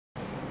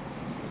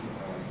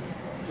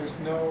there's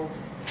no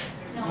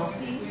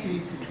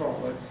speed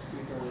control. It's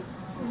either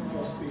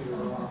full speed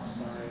or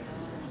offside.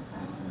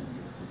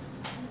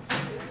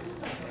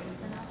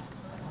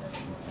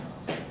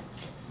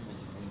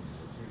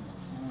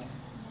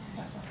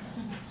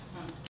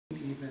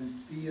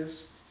 Even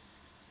theists,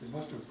 they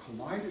must have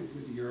collided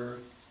with the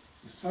Earth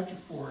with such a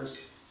force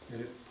that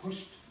it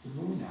pushed the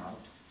moon out,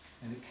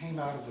 and it came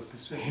out of the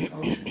Pacific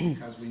Ocean,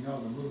 because we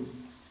know the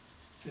moon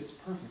fits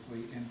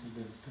perfectly into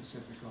the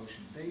Pacific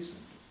Ocean basin.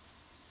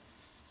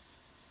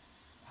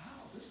 Wow,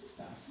 this is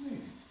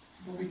fascinating.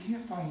 But we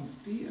can't find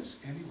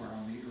theists anywhere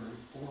on the Earth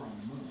or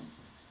on the moon.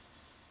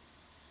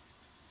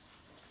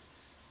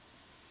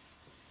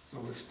 So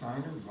was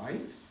Steiner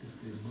right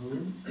that the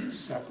moon is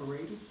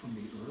separated from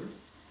the Earth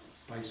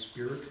by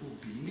spiritual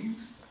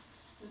beings?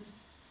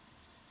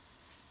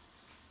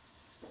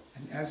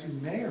 And as you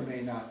may or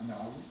may not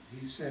know,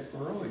 he said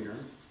earlier,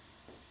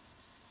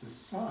 the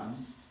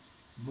sun,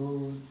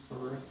 moon,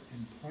 earth,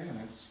 and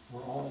planets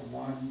were all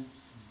one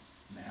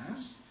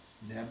mass,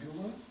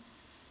 nebula.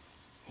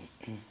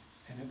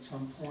 And at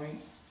some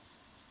point,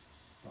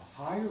 the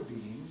higher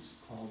beings,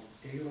 called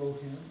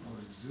Elohim or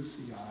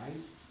Zeusii,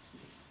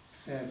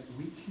 said,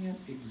 we can't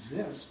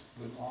exist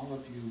with all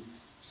of you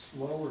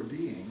slower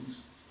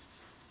beings.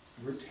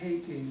 We're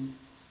taking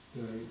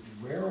the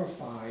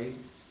rarefied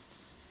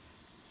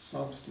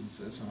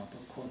substances, and I'll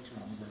put quotes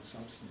around the word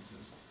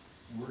substances,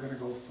 and we're going to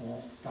go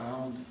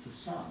found the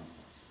sun.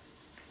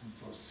 And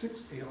so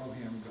 6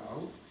 Elohim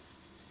go,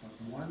 but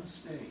one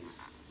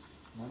stays.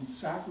 One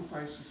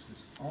sacrifices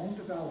his own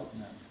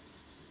development,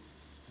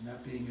 and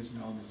that being is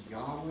known as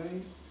Yahweh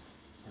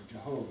or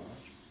Jehovah,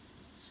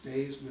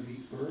 stays with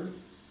the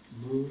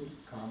earth-moon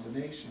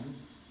combination,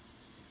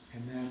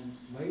 and then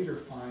later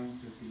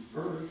finds that the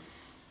earth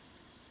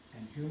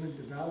and human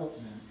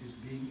development is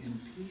being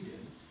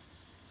impeded,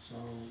 so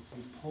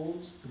he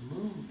pulls the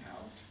moon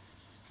out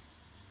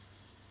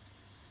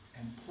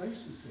and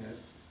places it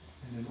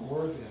in an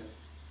orbit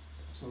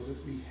so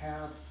that we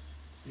have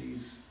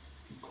these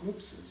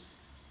eclipses.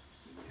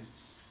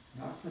 It's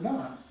not for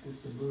naught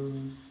that the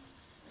moon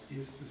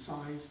is the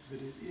size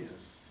that it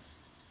is,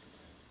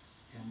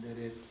 and that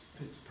it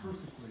fits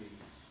perfectly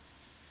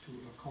to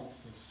occult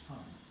the sun.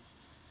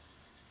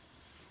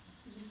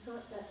 You've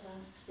got that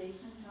last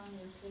statement on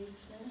your page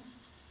there?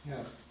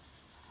 Yes.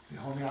 The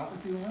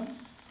homeopathy one?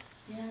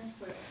 Yes,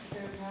 but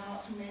there are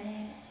now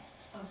many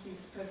of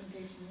these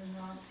presentations and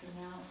rocks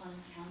are now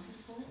unaccounted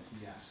for.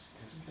 Yes.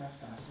 Isn't that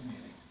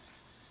fascinating?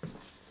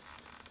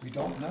 We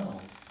don't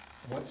know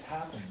what's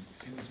happened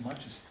to as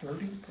much as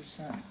 30%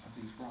 of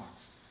these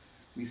rocks.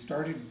 We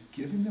started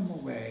giving them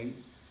away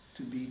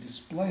to be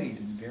displayed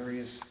in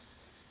various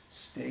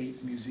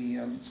state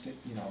museums,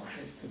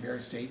 the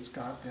various states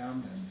got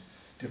them, and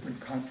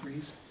different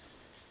countries,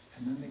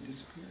 and then they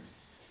disappeared.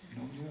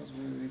 Nobody knows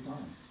where they've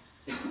gone.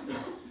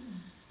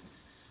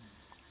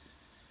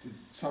 Did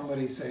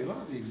somebody say,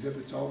 well, the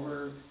exhibit's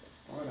over,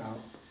 throw it out?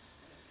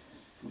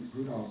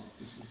 Who knows?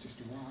 This is just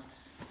a rock.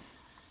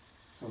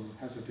 So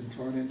has it been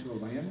thrown into a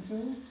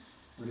landfill?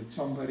 Or did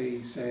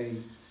somebody say,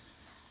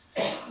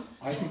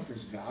 I think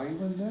there's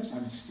value in this,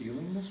 I'm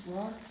stealing this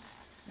rock,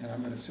 and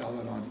I'm going to sell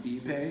it on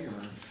eBay,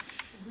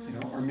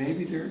 or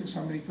maybe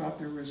somebody thought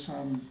there was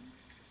some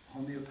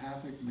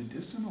homeopathic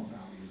medicinal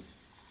value,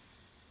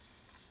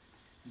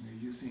 and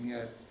they're using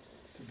it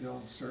to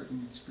build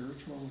certain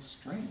spiritual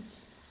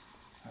strengths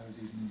out of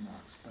these moon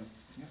rocks, but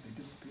yeah, they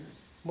disappeared.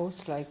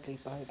 Most likely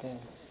by the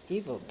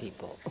evil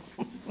people.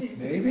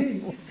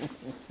 Maybe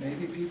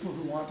people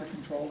who want to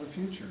control the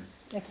future.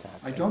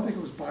 Exactly. I don't think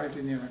it was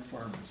biodynamic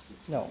farmers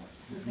that said No,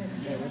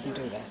 they wouldn't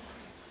do that.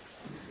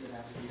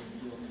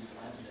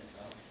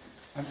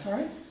 I'm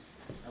sorry?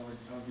 I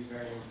would be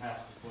very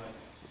impressed with what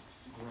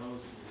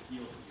grows in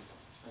the field.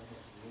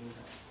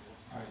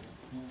 All right.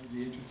 Well, it'll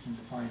be interesting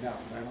to find out,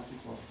 but I don't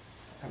think we'll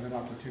have an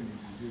opportunity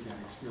to do that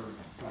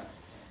experiment. But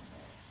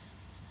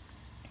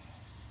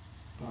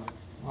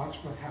watch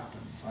what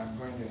happens. I'm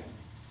going to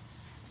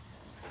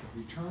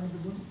return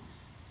the moon.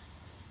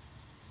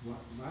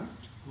 What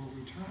left will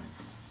return.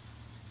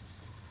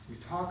 We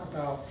talk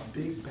about a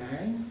big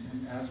bang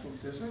in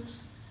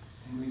astrophysics,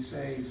 and we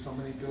say so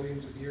many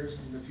billions of years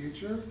in the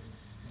future,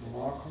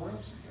 it'll all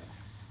collapse again.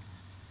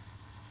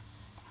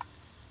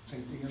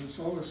 Same thing in the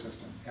solar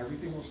system.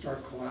 Everything will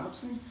start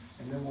collapsing,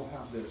 and then we'll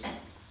have this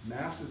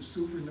massive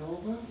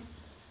supernova,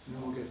 and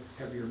then we'll get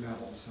heavier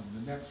metals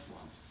in the next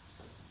one,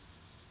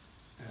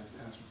 as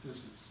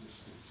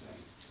astrophysicists would say.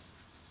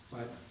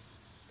 But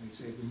they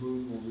say the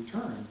moon will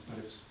return, but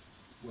it's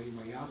way,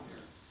 way out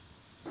there.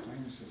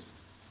 Steiner system.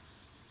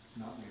 It's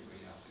not way,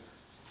 way out there.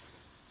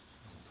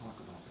 We'll talk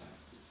about that.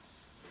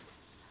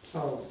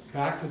 So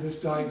back to this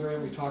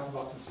diagram, we talked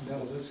about this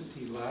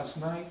metallicity last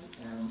night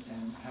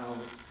and how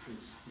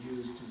it's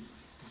used to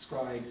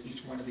describe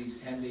each one of these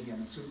ending in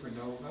a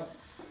supernova.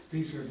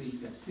 These are the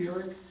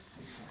etheric,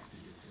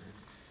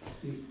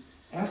 the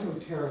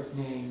esoteric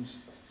names: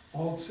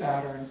 old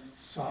Saturn,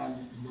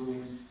 Sun,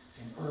 Moon,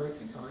 and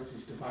Earth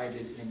is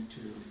divided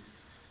into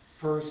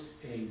first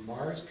a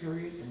Mars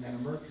period and then a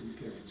Mercury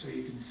period. So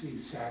you can see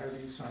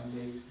Saturday,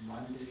 Sunday,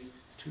 Monday,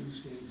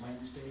 Tuesday,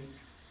 Wednesday.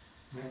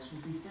 Next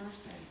will be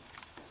Thursday,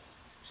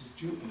 which is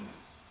Jupiter.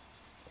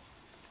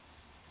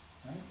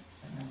 Right?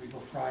 And then we go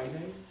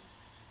Friday,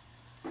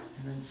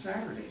 and then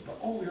Saturday. But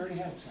oh, we already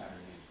had Saturday.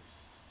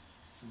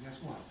 So guess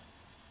what?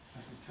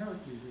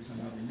 Esoterically, there's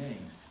another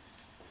name.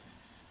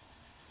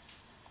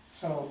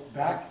 So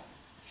back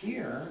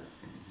here,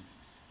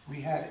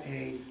 we had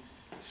a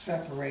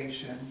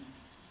separation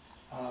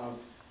of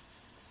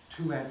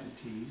two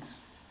entities,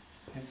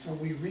 and so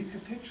we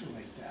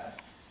recapitulate that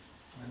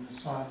when the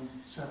sun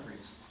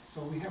separates.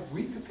 So we have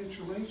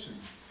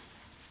recapitulations.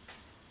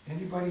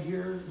 Anybody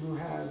here who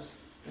has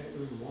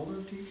a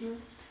Waldorf teacher?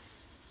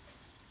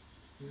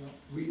 You know,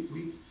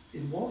 we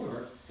in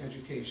Waldorf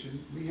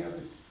education, we have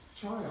the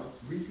child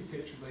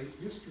recapitulate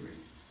history.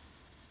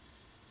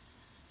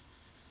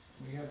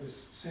 We have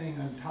this saying,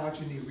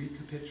 ontogeny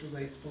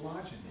recapitulates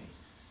phylogeny.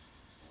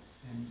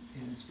 And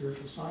in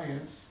spiritual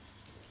science,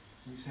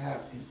 we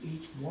have in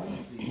each one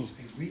of these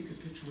a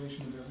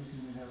recapitulation of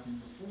everything that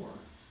happened before.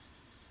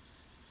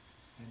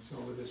 And so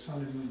with the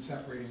sun and moon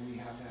separating, we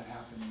have that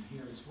happen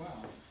here as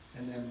well.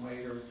 And then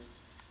later,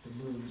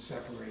 the moon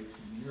separates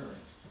from the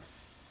earth.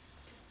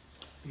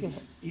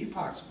 These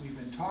epochs we've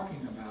been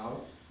talking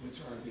about, which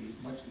are the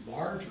much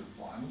larger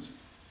ones,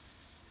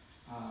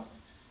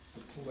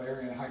 the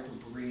Polarian,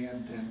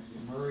 Hyperborean, then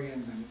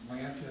Lemurian, then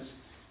Atlantis,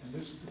 and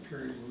this is the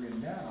period we're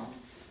in now.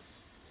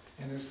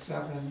 And there's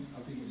 7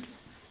 of these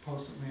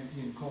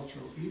post-Atlantean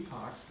cultural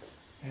epochs,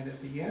 and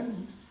at the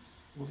end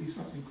will be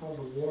something called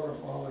the War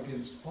of All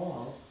Against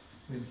All,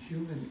 when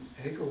human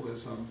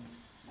egoism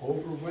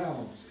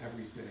overwhelms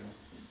everything,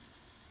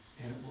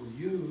 and it will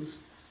use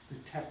the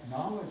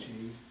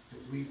technology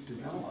that we've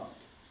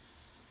developed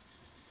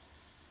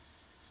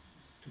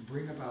to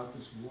bring about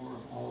this war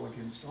of all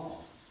against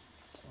all.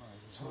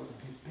 So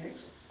it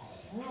begs a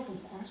horrible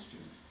question.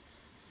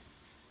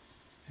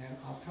 And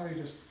I'll tell you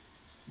just,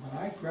 when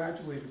I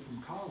graduated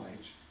from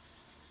college,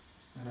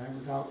 and I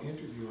was out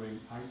interviewing,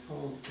 I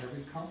told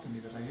every company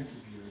that I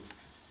interviewed,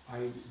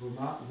 I will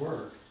not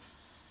work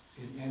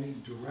in any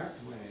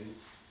direct way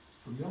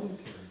for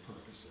military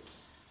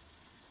purposes.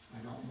 I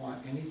don't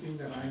want anything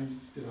that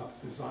I'm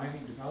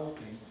designing,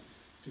 developing,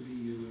 to be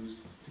used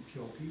to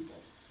kill people.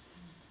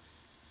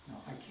 Now,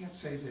 I can't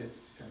say that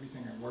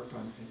everything I worked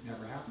on, it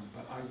never happened,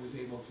 but I was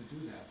able to do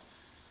that.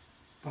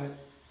 But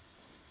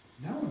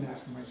now I'm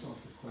asking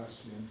myself the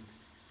question,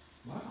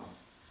 wow,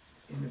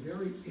 in a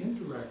very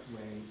indirect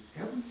way,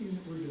 everything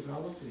that we're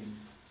developing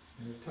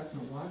in a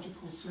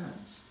technological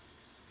sense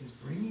is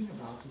bringing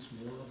about this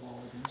war of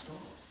all against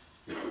all.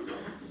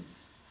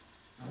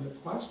 And the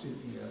question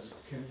is,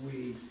 can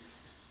we,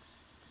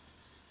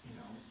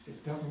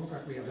 it doesn't look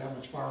like we have that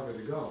much farther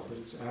to go, but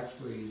it's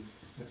actually,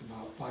 it's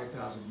about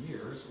 5,000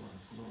 years, or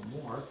a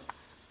little more.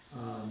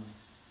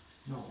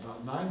 No,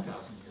 about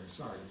 9,000 years,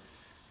 sorry.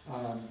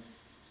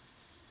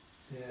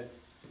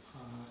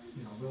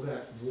 Will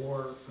that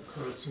war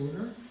occur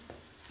sooner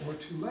or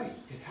too late?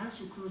 It has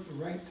to occur at the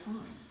right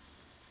time.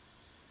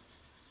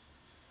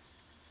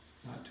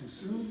 Not too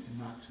soon and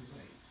not too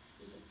late.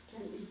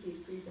 Can it be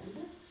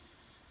prevented?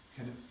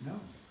 Can it? No.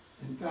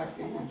 In fact,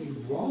 it would be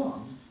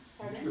wrong.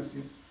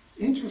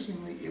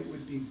 Interestingly, it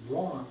would be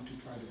wrong to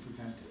try to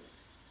prevent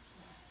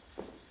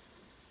it.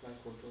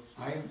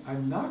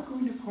 I'm not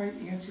going to quite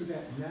answer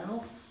that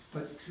now,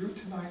 but through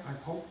tonight, I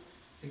hope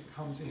it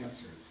comes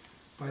answered.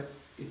 But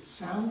it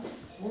sounds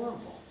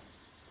horrible,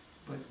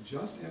 but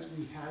just as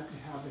we had to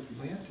have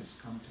Atlantis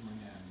come to an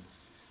end,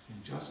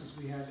 and just as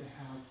we had to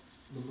have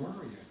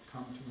Lemuria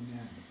come to an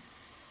end,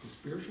 the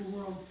spiritual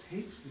world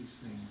takes these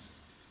things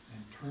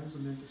and turns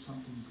them into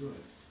something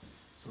good.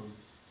 So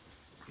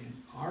in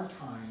our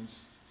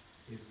times,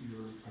 if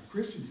you're a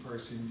Christian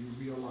person,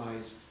 you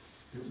realize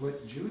that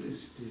what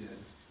Judas did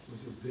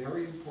was a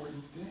very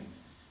important thing,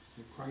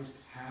 that Christ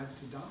had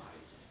to die.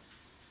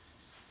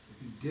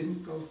 If he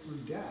didn't go through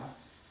death,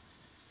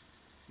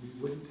 we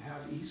wouldn't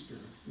have Easter.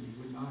 We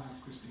would not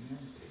have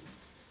Christianity.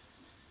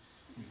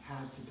 We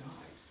had to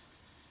die.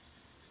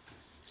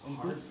 It's a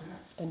hard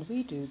fact. And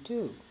we do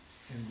too.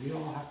 And we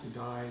all have to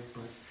die,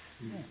 but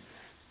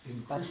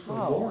in But Crystal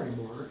how?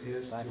 Mortimer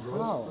is But the how?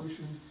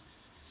 Rosicrucian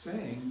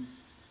saying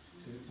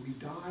that we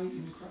die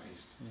in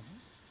Christ. Mm-hmm.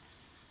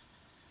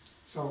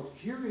 So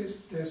here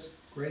is this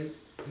great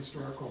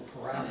historical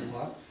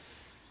parabola,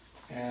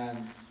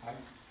 and I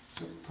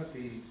put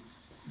the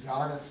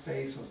honest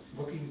face of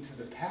looking to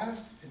the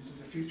past and to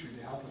the future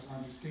to help us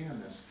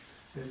understand this.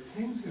 The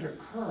things that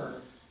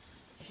occur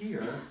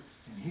here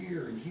and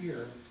here and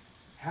here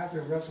have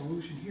their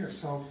resolution here.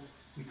 So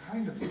we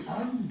kind of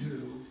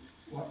undo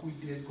what we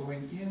did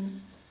going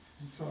in,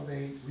 and so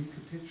they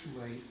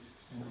recapitulate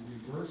in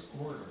a reverse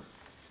order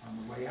on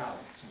the way out,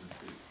 so to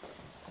speak.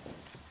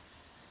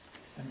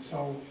 And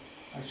so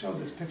I showed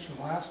this picture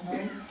last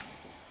night.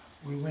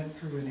 We went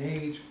through an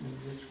age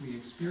in which we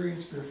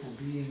experienced spiritual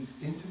beings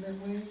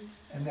intimately,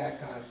 and that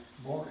got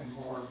more and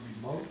more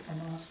remote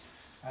from us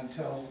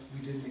until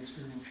we didn't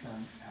experience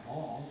them at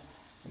all.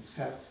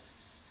 except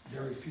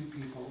very few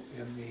people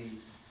in the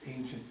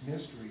ancient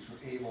mysteries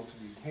were able to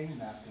retain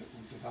that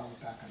were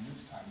developed back in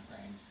this time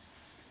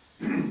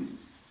frame.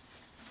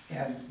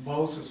 And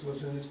Moses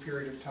was in this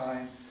period of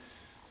time,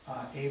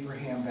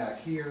 Abraham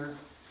back here,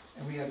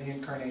 and we have the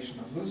incarnation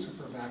of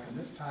Lucifer back in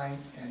this time,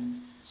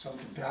 and so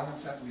to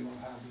balance that, we will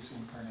have this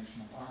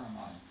incarnation of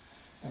Ahriman.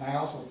 And I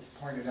also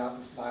pointed out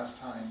this last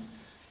time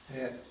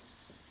that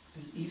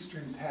the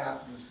Eastern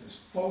path was this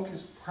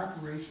focused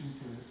preparation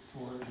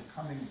for the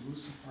coming of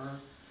Lucifer,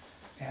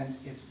 and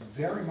it's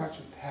very much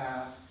a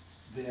path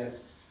that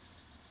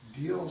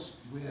deals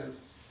with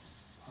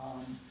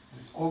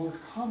this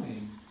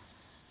overcoming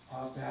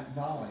of that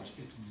knowledge.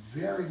 It's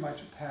very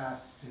much a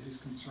path that is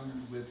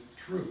concerned with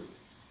truth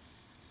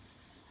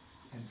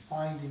and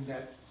finding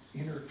that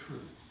inner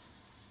truth.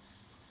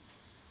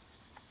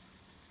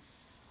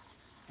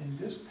 In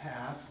this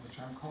path, which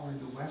I'm calling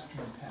the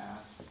Western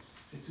path,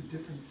 it's a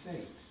different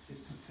fate.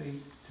 It's a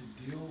fate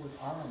to deal with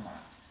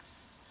Ahriman.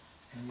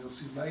 And you'll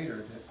see later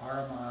that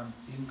Ahriman's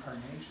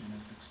incarnation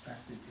is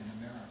expected in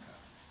America.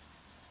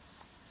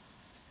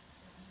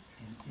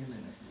 And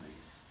imminently.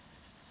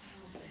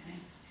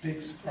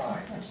 Big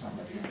surprise for some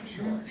of you, I'm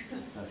sure.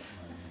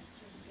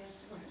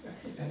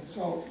 And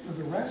so for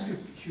the rest of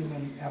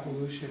human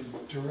evolution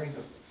during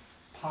the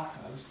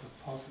Pakas, the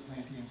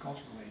post-Atlantean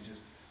cultural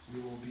ages, we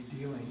will be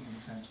dealing, in a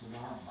sense, with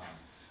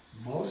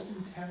Ahriman. Most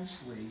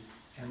intensely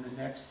in the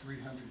next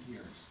 300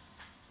 years.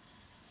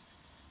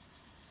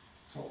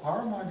 So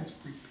Ahriman is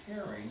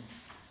preparing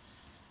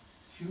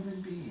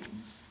human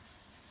beings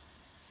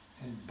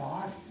and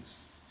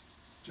bodies,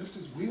 just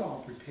as we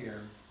all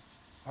prepare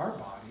our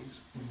bodies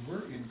when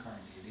we're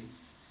incarnating.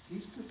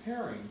 He's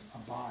preparing a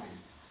body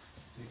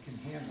that can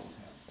handle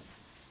him.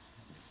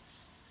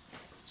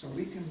 So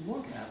we can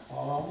look at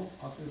all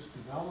of this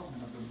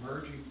development of the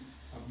merging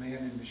of man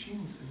and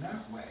machines in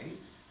that way,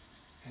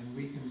 and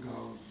we can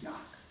go, yuck.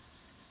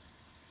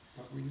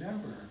 But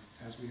remember,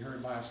 as we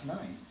heard last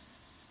night,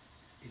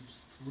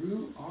 it's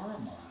through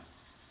Ahriman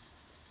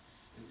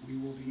that we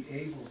will be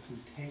able to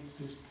take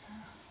this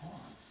path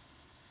on.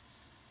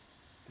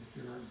 That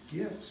there are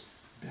gifts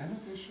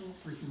beneficial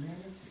for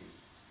humanity.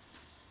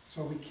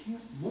 So we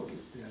can't look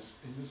at this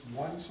in this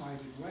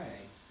one-sided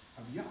way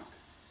of yuck.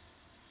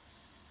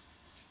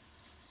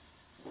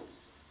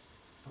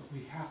 But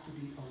we have to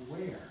be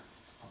aware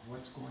of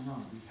what's going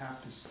on. We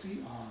have to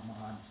see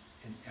Ahriman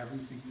in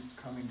everything that's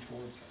coming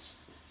towards us.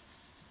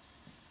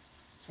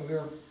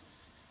 So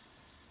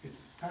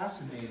it's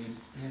fascinating,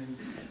 in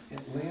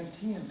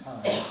Atlantean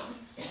times,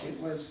 it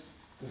was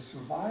the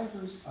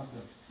survivors of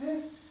the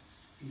 5th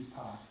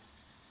epoch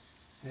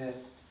that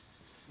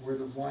were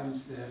the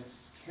ones that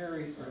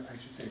carried, or I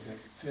should say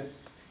the 5th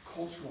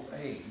cultural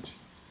age,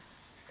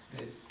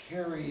 that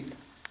carried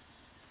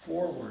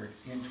forward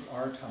into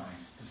our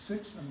times. The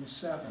 6th and the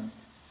 7th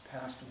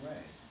passed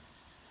away.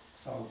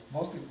 So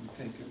most people would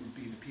think it would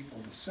be the people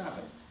of the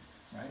 7th,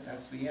 right?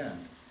 That's the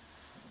end.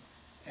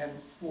 And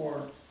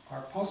for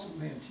our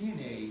post-Atlantean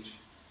age,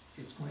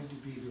 it's going to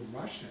be the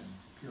Russian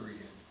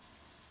period.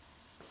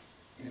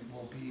 It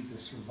will be the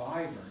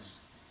survivors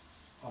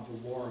of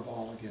the war of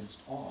all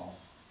against all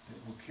that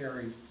will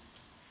carry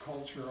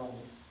cultural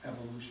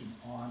evolution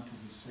on to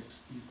the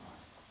 6th epoch.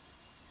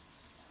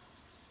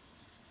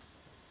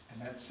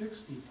 And that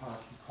 6th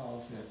epoch, he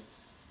calls it,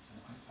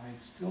 I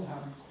still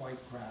haven't quite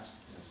grasped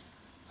this,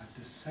 a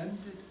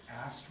descended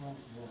astral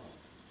world.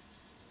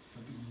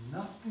 It'll be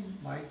nothing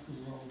like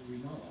the world we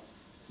know of.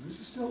 So this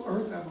is still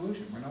Earth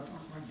evolution. We're not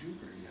talking about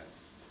Jupiter yet.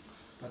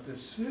 But the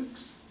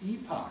 6th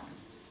epoch,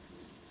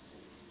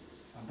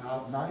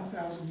 about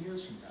 9,000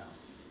 years from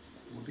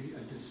now, will be a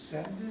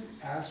descended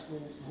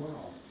astral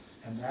world.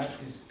 And that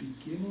is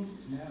beginning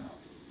now.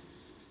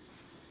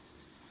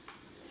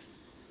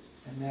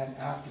 And then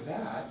after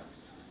that,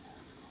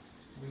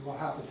 we will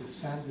have a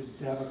descended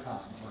Devachan,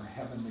 or a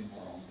heavenly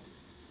world,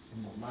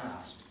 in the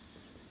last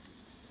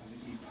of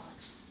the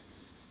epochs,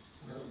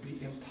 where it will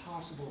be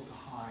impossible to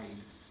hide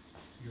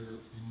your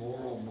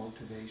moral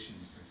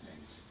motivations for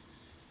things.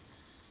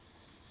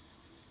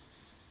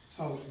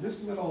 So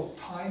this little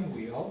time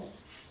wheel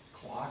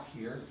clock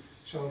here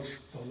shows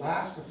the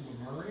last of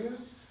Lemuria,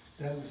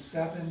 then the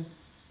 7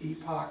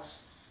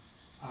 epochs,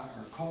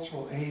 or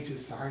cultural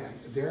ages, sorry,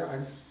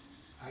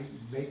 I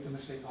make the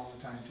mistake all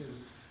the time too.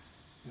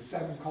 The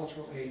 7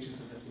 cultural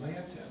ages of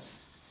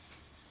Atlantis.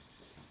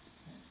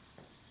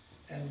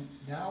 And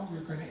now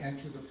we're going to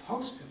enter the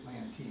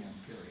post-Atlantean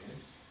period.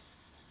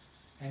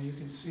 And you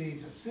can see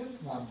the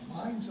 5th one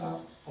lines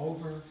up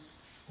over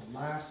the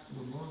last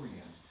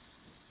Lemurian.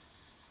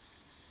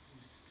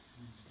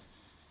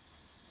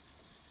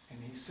 And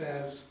he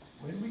says,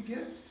 when we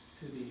get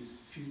to these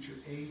future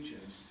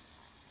ages,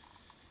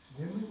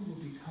 women will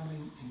be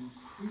becoming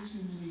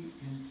increasingly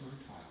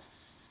infertile.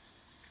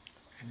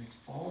 And it's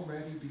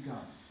already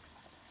begun.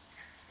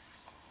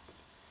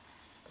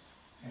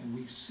 And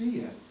we see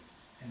it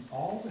in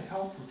all the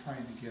help we're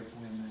trying to give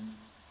women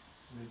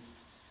with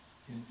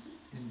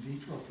in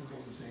vitro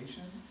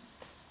fertilization.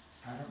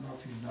 I don't know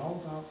if you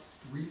know about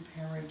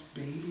 3-parent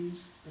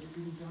babies that are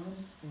being done.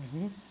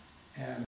 Mm-hmm. And